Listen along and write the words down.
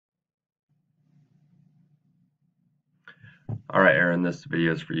Alright, Aaron, this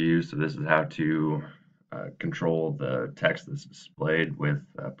video is for you. So this is how to control the text that's displayed with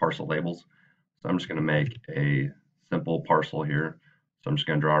parcel labels. So I'm just going to make a simple parcel here. So I'm just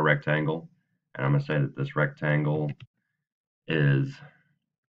going to draw a rectangle, and I'm going to say that this rectangle is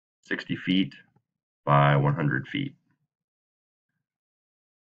 60 feet by 100 feet.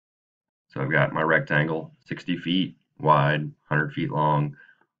 So I've got my rectangle 60 feet wide, 100 feet long.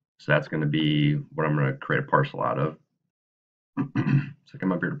 So that's going to be what I'm going to create a parcel out of. So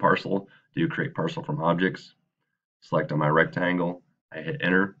come up here to parcel, do create parcel from objects, select on my rectangle, I hit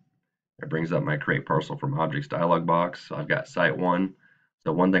enter. It brings up my create parcel from objects dialog box. So I've got site 1.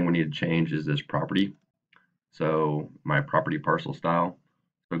 So one thing we need to change is this property. So my property parcel style.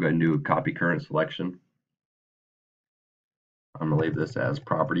 So go ahead and do a copy current selection. I'm going to leave this as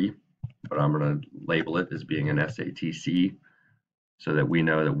property, but I'm going to label it as being an SATC so that we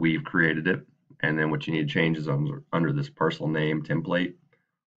know that we've created it. And then what you need to change is under this parcel name template.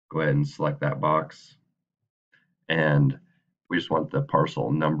 Go ahead and select that box. And we just want the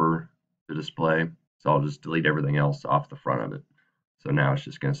parcel number to display. So I'll just delete everything else off the front of it. So now it's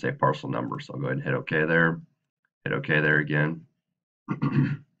just going to say parcel number. So I'll go ahead and hit OK there. Hit OK there again.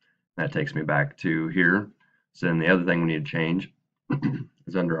 That takes me back to here. So then the other thing we need to change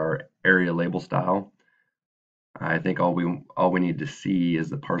is under our area label style. I think all we need to see is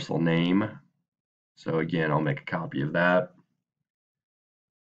the parcel name. So again, I'll make a copy of that.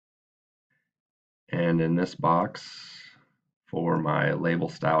 And in this box for my label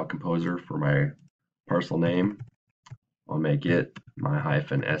style composer for my parcel name, I'll make it my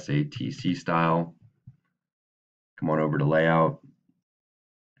 -SATC style. Come on over to layout.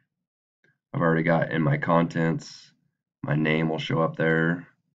 I've already got in my contents, my name will show up there.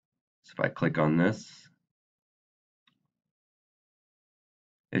 So if I click on this,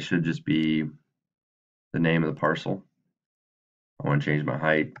 it should just be the name of the parcel. I want to change my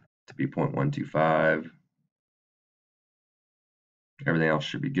height to be 0.125. Everything else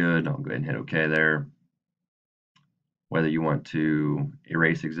should be good. I'll go ahead and hit OK there. Whether you want to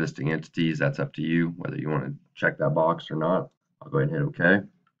erase existing entities, that's up to you. Whether you want to check that box or not, I'll go ahead and hit OK.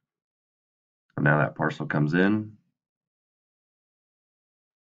 And now that parcel comes in.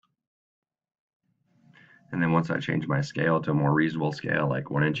 And then once I change my scale to a more reasonable scale, like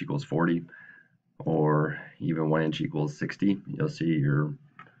 1 inch equals 40, or even 1 inch equals 60, you'll see your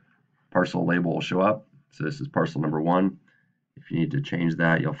parcel label will show up. So this is parcel number 1. If you need to change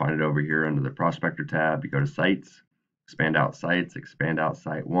that, you'll find it over here under the Prospector tab. You go to Sites, expand out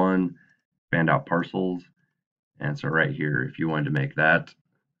Site 1, expand out Parcels. And so right here, if you wanted to make that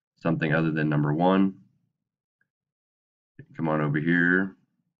something other than number 1, come on over here.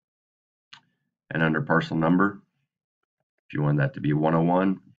 And under parcel number, if you want that to be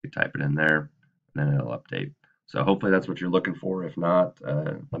 101, you type it in there, and then it'll update. So hopefully that's what you're looking for. If not,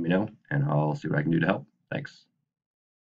 let me know, and I'll see what I can do to help. Thanks.